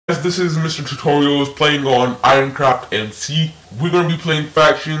This is Mr. Tutorials playing on IronCraftMC. We're going to be playing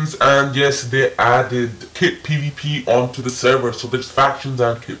factions, and yes, they added kit PvP onto the server. So there's factions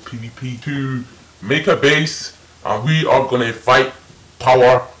and kit PvP to make a base, and we are going to fight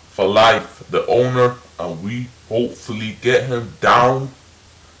Power for Life, the owner, and we hopefully get him down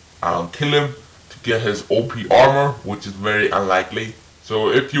and kill him to get his OP armor, which is very unlikely. So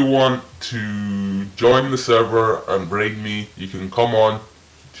if you want to join the server and raid me, you can come on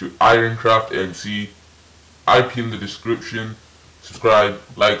to IronCraftMC, IP in the description, subscribe,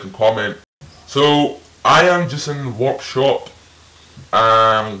 like and comment. So I am just in the workshop.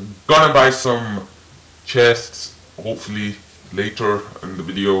 I'm gonna buy some chests hopefully later in the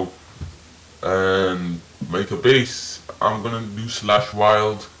video and make a base. I'm gonna do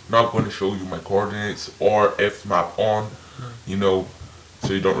 /wild, not gonna show you my coordinates or F map on, you know,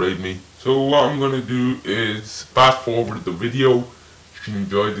 so you don't raid me. So what I'm gonna do is fast forward the video. If you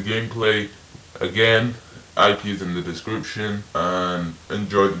enjoyed the gameplay, again, IP is in the description, and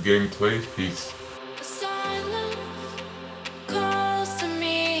enjoy the gameplay. Peace. Silence calls to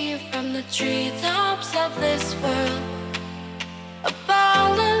me from the treetops of this world. A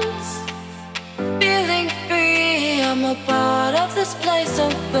balance, feeling free. I'm a part of this place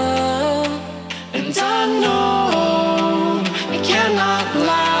of birth, and I know it cannot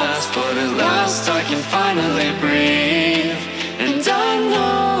last, but at last I can finally breathe. And I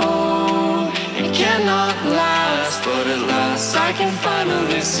know it cannot last, but at last I can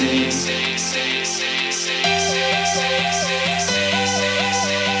finally see.